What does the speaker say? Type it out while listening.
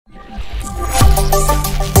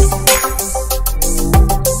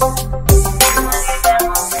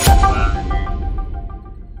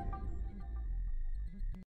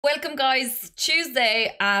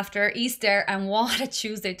Tuesday after Easter, and what a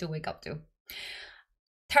Tuesday to wake up to.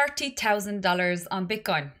 $30,000 on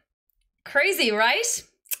Bitcoin. Crazy, right?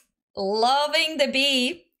 Loving the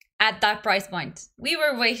B at that price point. We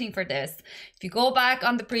were waiting for this. If you go back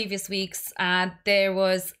on the previous weeks, there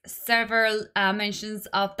was several mentions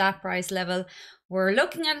of that price level. We're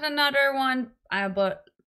looking at another one, but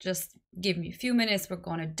just give me a few minutes. We're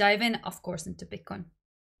going to dive in, of course, into Bitcoin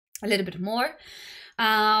a little bit more.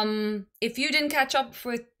 If you didn't catch up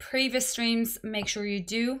with previous streams, make sure you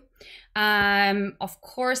do. Of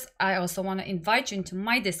course, I also want to invite you into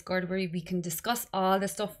my Discord, where we can discuss all the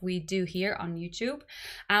stuff we do here on YouTube,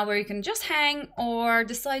 where you can just hang or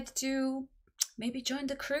decide to maybe join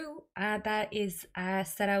the crew that is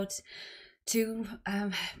set out to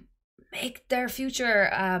make their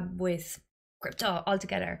future with crypto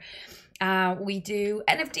altogether. We do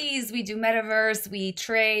NFTs, we do metaverse, we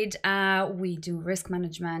trade, we do risk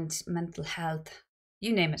management, mental health,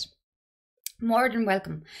 you name it. More than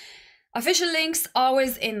welcome. Official links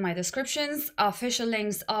always in my descriptions. Official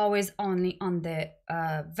links always only on the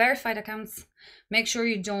verified accounts. Make sure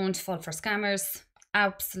you don't fall for scammers.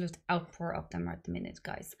 Absolute outpour of them at the minute,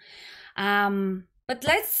 guys. But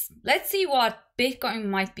let's see what Bitcoin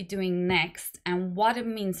might be doing next and what it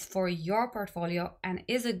means for your portfolio, and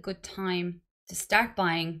is a good time to start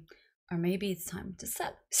buying, or maybe it's time to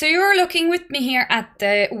sell. So you're looking with me here at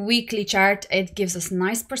the weekly chart. It gives us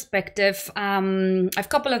nice perspective. I've a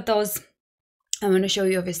couple of those. I'm going to show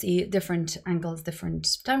you obviously different angles, different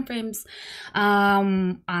time frames,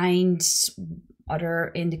 and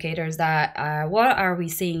other indicators that what are we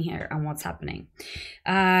seeing here and what's happening.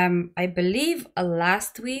 I believe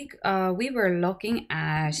last week we were looking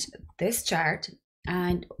at this chart,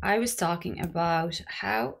 and I was talking about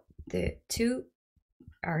how the two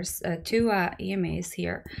EMAs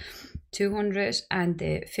here, 200 and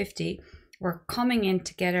the 50, were coming in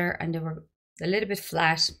together, and they were a little bit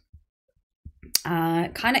flat,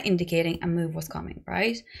 kind of indicating a move was coming,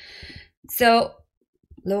 right? So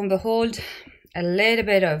lo and behold, a little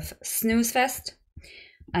bit of snooze fest,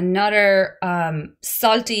 another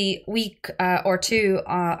salty week or two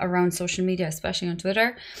around social media, especially on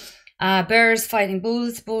Twitter. Bears fighting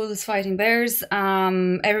bulls, bulls fighting bears,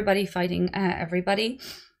 everybody fighting everybody,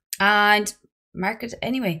 and market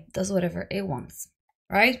anyway does whatever it wants,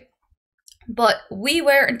 right? But we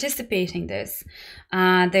were anticipating this.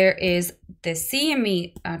 There is the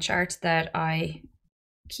CME chart that I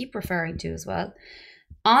keep referring to as well.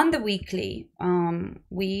 On the weekly,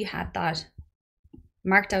 we had that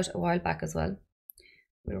marked out a while back as well,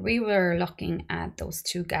 where we were looking at those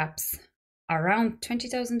two gaps around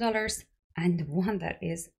 $20,000 and one that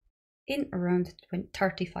is in around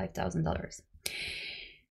 $35,000.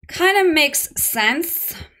 Kind of makes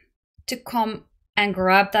sense to come and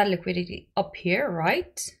grab that liquidity up here,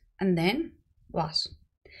 right? And then what?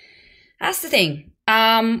 That's the thing.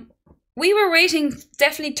 We were waiting.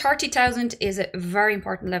 Definitely 30,000 is a very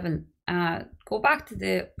important level. Go back to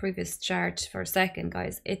the previous chart for a second,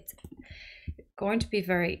 guys. It's going to be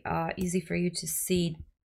very easy for you to see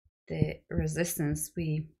the resistance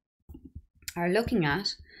we are looking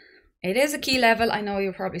at. It is a key level. I know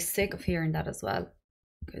you're probably sick of hearing that as well,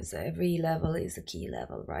 because every level is a key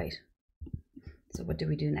level, right? So what do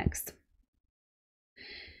we do next?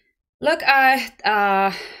 Look at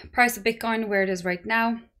price of Bitcoin, where it is right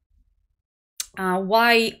now.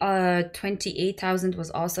 Why 28,000 was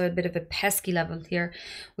also a bit of a pesky level here.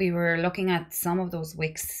 We were looking at some of those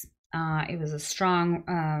wicks. It was a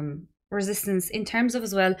strong resistance in terms of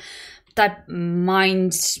as well that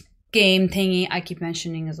mind game thingy I keep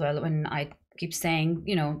mentioning as well, when I keep saying,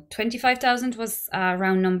 you know, 25,000 was a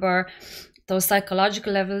round number. Those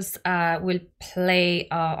psychological levels will play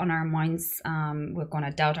on our minds. We're going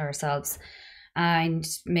to doubt ourselves and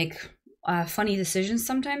make funny decisions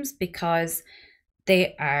sometimes, because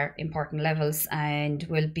they are important levels and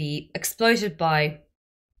will be exploited by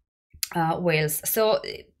whales. So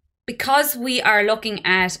because we are looking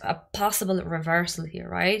at a possible reversal here,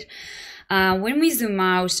 right? When we zoom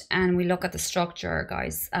out and we look at the structure,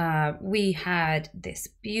 guys, we had this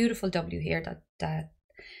beautiful W here, that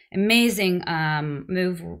amazing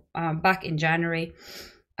move back in January,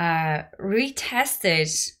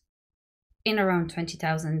 retested in around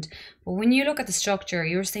 20,000. But when you look at the structure,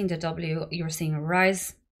 you're seeing the W, you're seeing a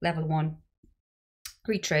rise level 1,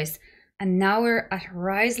 retrace, and now we're at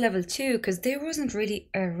rise level 2, because there wasn't really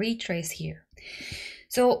a retrace here.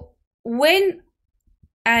 So when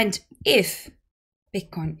and if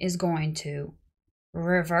Bitcoin is going to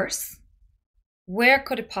reverse, where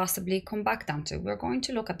could it possibly come back down to? We're going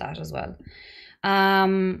to look at that as well.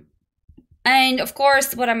 And of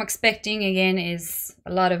course, what I'm expecting again is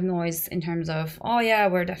a lot of noise in terms of, oh yeah,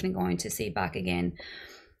 we're definitely going to see back again.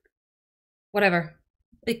 Whatever,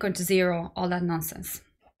 Bitcoin to zero, all that nonsense.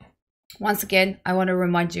 Once again, I want to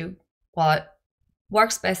remind you what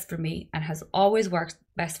works best for me and has always worked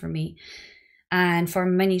best for me and for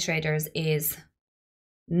many traders is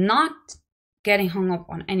not getting hung up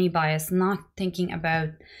on any bias, not thinking about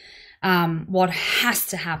what has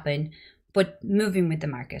to happen, but moving with the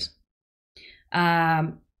market.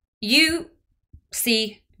 You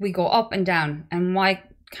see, we go up and down, and why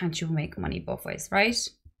can't you make money both ways, right?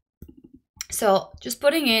 So just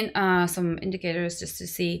putting in some indicators just to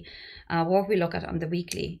see what we look at on the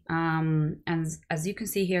weekly. And as you can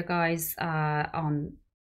see here, guys, on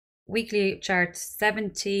weekly chart,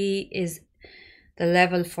 70 is the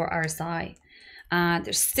level for RSI.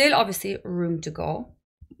 There's still obviously room to go.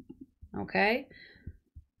 Okay.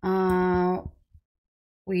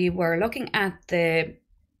 We were looking at the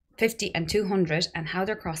 50 and 200 and how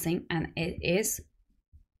they're crossing, and it is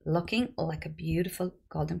looking like a beautiful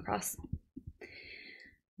golden cross.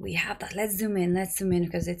 We have that. Let's zoom in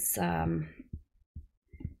because it's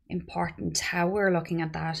important how we're looking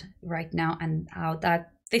at that right now and how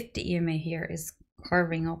that 50 EMA here is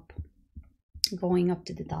curving up, going up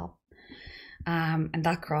to the top, and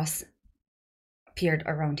that cross appeared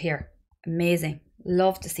around here. Amazing.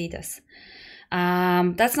 Love to see this.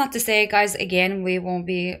 That's not to say, guys, again, we won't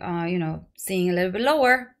be you know, seeing a little bit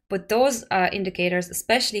lower, but those indicators,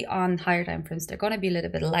 especially on higher time frames, they're going to be a little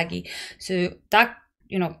bit laggy, so that,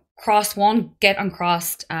 you know, cross won't get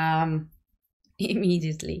uncrossed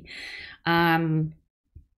immediately.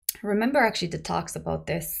 Remember actually the talks about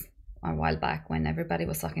this a while back when everybody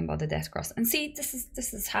was talking about the death cross, and see, this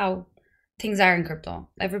is how things are in crypto.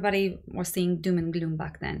 Everybody was seeing doom and gloom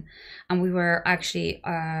back then, and we were actually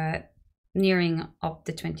nearing up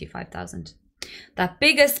to 25,000. That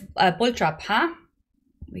biggest bull trap, huh?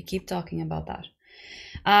 We keep talking about that.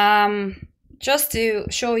 Just to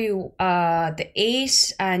show you the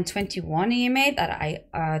 8 and 21 EMA that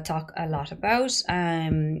I talk a lot about.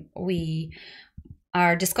 We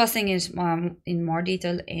are discussing it in more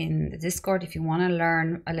detail in the Discord. If you want to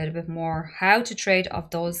learn a little bit more how to trade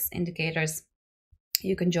off those indicators,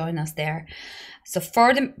 you can join us there. So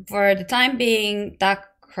for the time being, that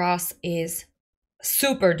cross is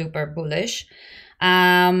super duper bullish.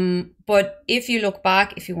 But if you look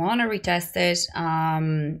back, if you want to retest it,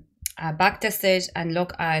 back test it and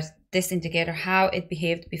look at this indicator, how it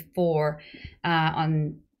behaved before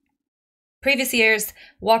on previous years,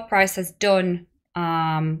 what price has done.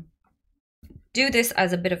 Do this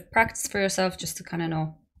as a bit of practice for yourself, just to kind of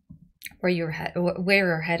know where your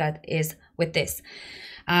head at is with this.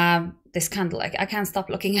 This candle, like, I can't stop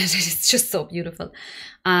looking at it. It's just so beautiful.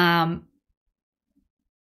 That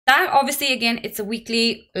obviously, again, it's a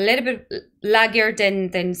weekly, a little bit laggier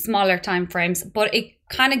than smaller time frames, but it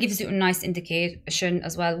kind of gives you a nice indication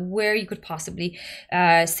as well where you could possibly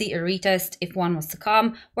see a retest if one was to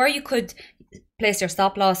come, where you could place your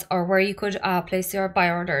stop loss, or where you could place your buy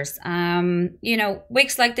orders. You know,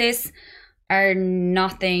 weeks like this are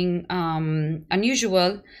nothing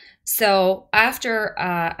unusual. So after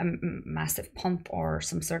a massive pump or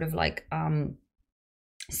some sort of like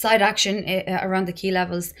side action around the key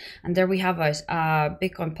levels, and there we have it,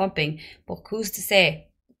 Bitcoin pumping, but who's to say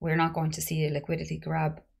we're not going to see a liquidity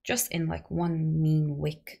grab just in like one mean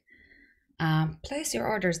wick? Place your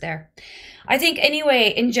orders there. I think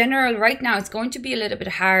anyway, in general, right now, it's going to be a little bit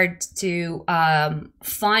hard to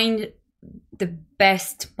find the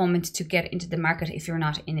best moment to get into the market if you're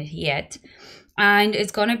not in it yet. And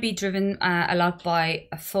it's going to be driven a lot by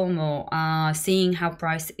FOMO, seeing how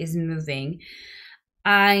price is moving.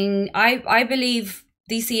 And I believe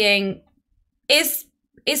DCing is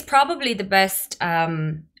probably the best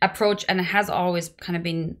approach, and it has always kind of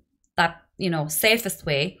been that, you know, safest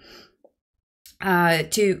way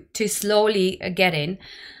to slowly get in.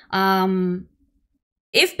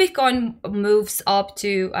 If Bitcoin moves up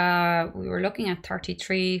to we were looking at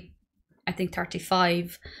 33, I think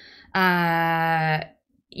 35,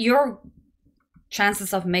 your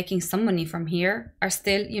chances of making some money from here are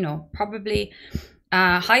still, you know, probably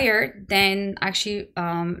higher than actually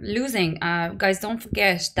losing. Guys, don't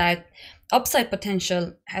forget that upside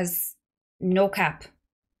potential has no cap.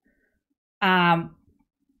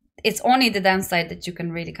 It's only the downside that you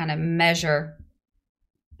can really kind of measure,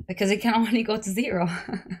 because it can only go to zero.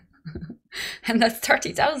 And that's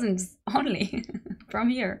 30,000 only from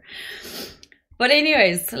here. But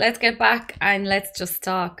anyways, let's get back and let's just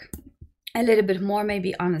talk a little bit more,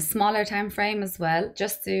 maybe on a smaller time frame as well,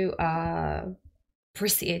 just to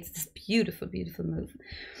appreciate this beautiful, beautiful move.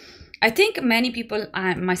 I think many people,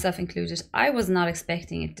 myself included, I was not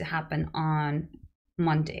expecting it to happen on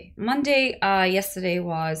Monday. Yesterday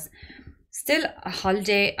was still a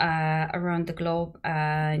holiday around the globe,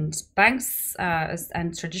 and banks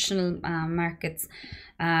and traditional markets,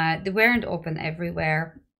 they weren't open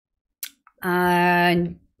everywhere.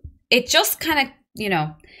 And it just kind of,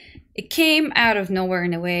 it came out of nowhere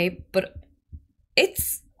in a way, but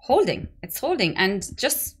it's holding. And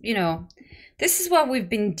just, this is what we've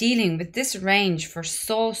been dealing with, this range for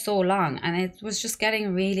so long. And it was just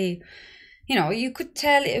getting really, you could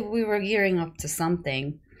tell we were gearing up to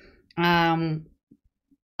something.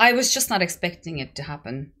 I was just not expecting it to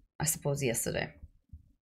happen, I suppose, yesterday.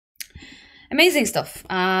 Amazing stuff.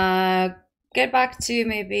 Get back to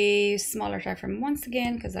maybe smaller time frame once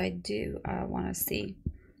again, because I do want to see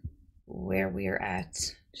where we're at.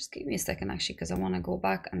 Just give me a second, actually, because I want to go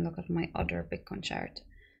back and look at my other Bitcoin chart.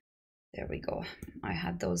 There we go. I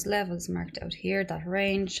had those levels marked out here, that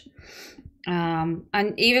range. And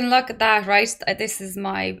even look at that, right? This is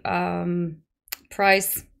my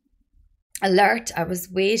price alert. I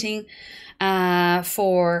was waiting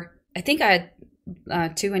for, I think I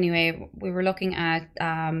had two anyway. We were looking at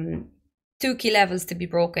 2 key levels to be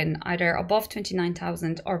broken, either above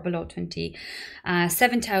 29,000 or below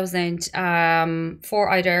 27,000, for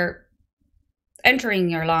either entering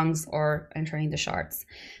your longs or entering the shorts.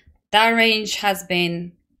 That range has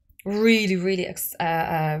been really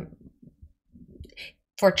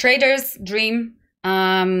for traders dream,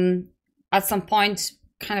 at some point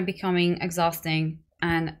kind of becoming exhausting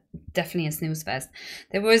and definitely a snooze fest.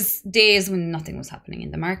 There was days when nothing was happening in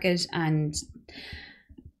the market, and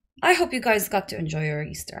I hope you guys got to enjoy your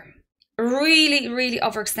Easter. Really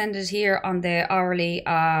overextended here on the hourly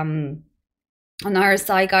on our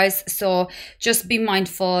side, guys, so just be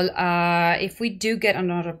mindful. If we do get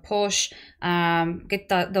another push, get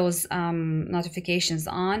those notifications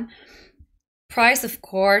on. Price, of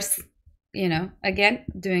course, again,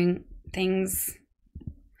 doing things.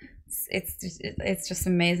 It's just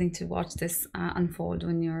amazing to watch this unfold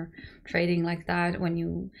when you're trading like that, when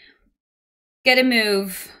you get a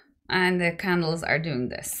move and the candles are doing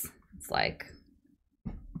this. It's like,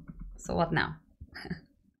 so what now?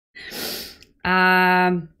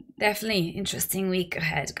 Definitely interesting week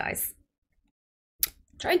ahead, guys.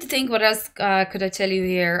 Trying to think what else could I tell you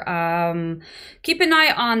here. Keep an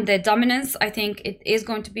eye on the dominance. I think it is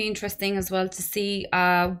going to be interesting as well to see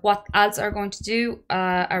what alts are going to do.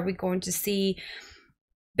 Are we going to see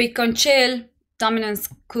Bitcoin chill, dominance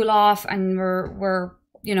cool off, and we're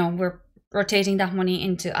rotating that money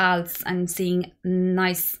into alts and seeing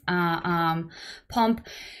nice pump?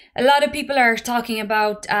 A lot of people are talking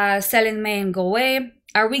about sell in May and go away.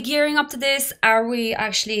 Are we gearing up to this? Are we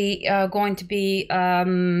actually going to be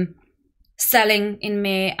selling in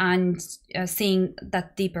May and seeing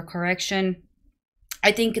that deeper correction?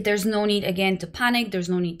 I think there's no need, again, to panic. There's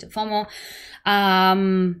no need to FOMO.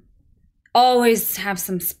 Always have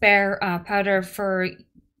some spare powder for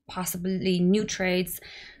possibly new trades.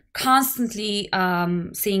 Constantly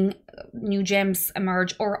seeing new gems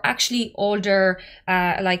emerge, or actually older,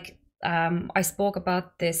 I spoke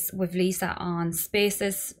about this with Lisa on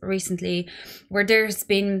Spaces recently, where there's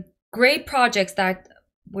been great projects that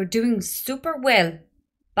were doing super well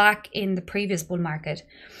back in the previous bull market,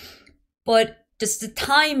 but just the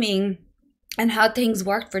timing and how things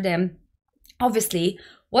worked for them obviously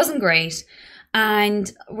wasn't great.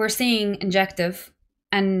 And we're seeing injective.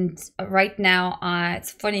 And right now,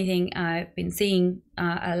 it's a funny thing, I've been seeing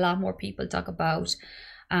a lot more people talk about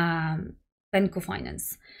Benko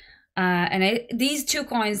Finance. And these two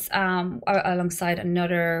coins are alongside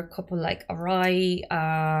another couple like Arai,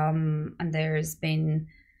 and there's been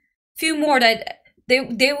a few more that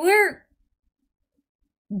they were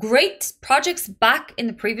great projects back in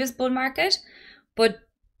the previous bull market, but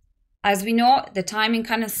as we know, the timing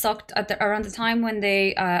kind of sucked at around the time when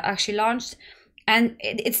they actually launched. And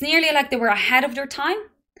it's nearly like they were ahead of their time,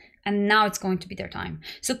 and now it's going to be their time.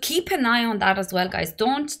 So keep an eye on that as well, guys.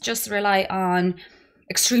 Don't just rely on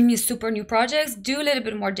extremely super new projects. Do a little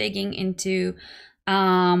bit more digging into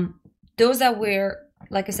those that were,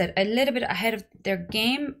 like I said, a little bit ahead of their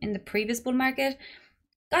game in the previous bull market,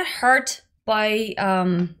 got hurt by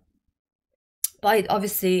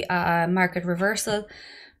obviously market reversal,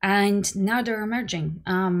 and now they're emerging.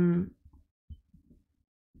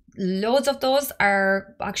 Loads of those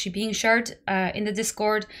are actually being shared in the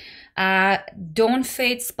Discord. Don't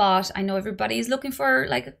fade spot. I know everybody is looking for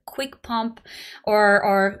like a quick pump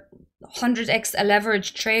or 100x a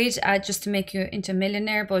leverage trade just to make you into a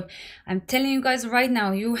millionaire, but I'm telling you guys right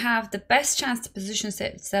now, you have the best chance to position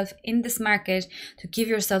yourself in this market to give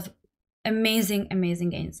yourself amazing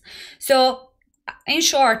gains. So in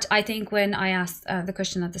short, I think when I asked the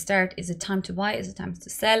question at the start, is it time to buy, is it time to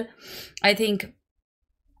sell, I think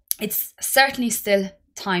it's certainly still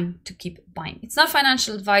time to keep buying. It's not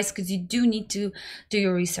financial advice, because you do need to do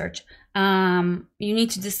your research. You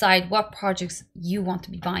need to decide what projects you want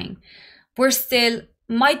to be buying. We're still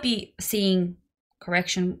might be seeing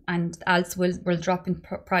correction and alts will drop in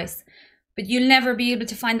price, but you'll never be able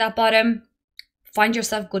to find that bottom. Find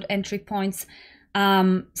yourself good entry points,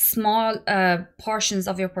 small portions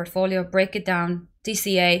of your portfolio, break it down,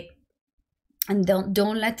 DCA, and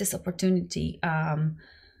don't let this opportunity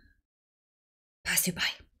pass you by,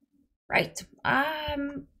 right?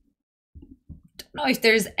 Don't know if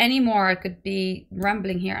there's any more. I could be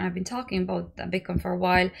rambling here, and I've been talking about Bitcoin for a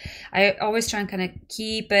while. I always try and kind of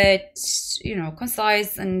keep it, you know,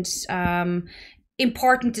 concise and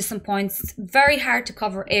important to some points. Very hard to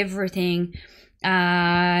cover everything,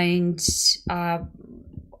 and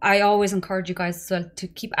I always encourage you guys as well to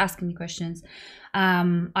keep asking me questions.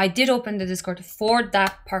 I did open the Discord for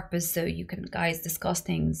that purpose, so you can guys discuss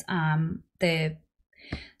things. The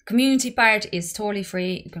community part is totally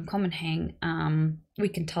free. You can come and hang. We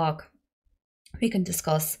can talk, we can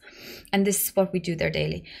discuss, and this is what we do there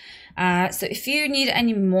daily. So if you need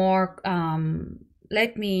any more,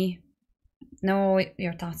 let me know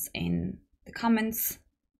your thoughts in the comments.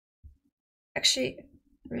 Actually,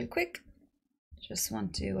 real quick, just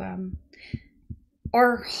want to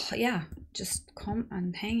or yeah, just come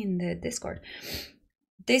and hang in the Discord.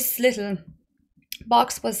 This little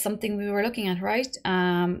box was something we were looking at, right?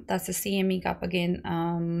 That's a CME gap again.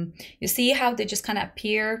 You see how they just kind of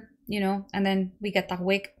appear, you know, and then we get that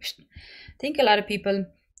wick. I think a lot of people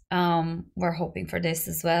were hoping for this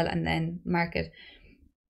as well, and then market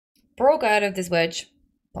broke out of this wedge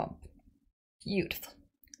bump. Beautiful.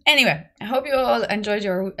 Anyway, I hope you all enjoyed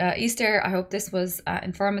your Easter. I hope this was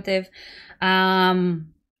informative. Join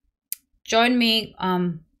me.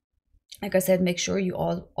 Like I said, make sure you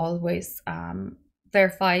all always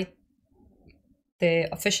verify the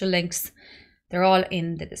official links. They're all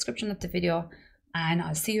in the description of the video, and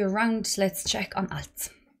I'll see you around. Let's check on alts.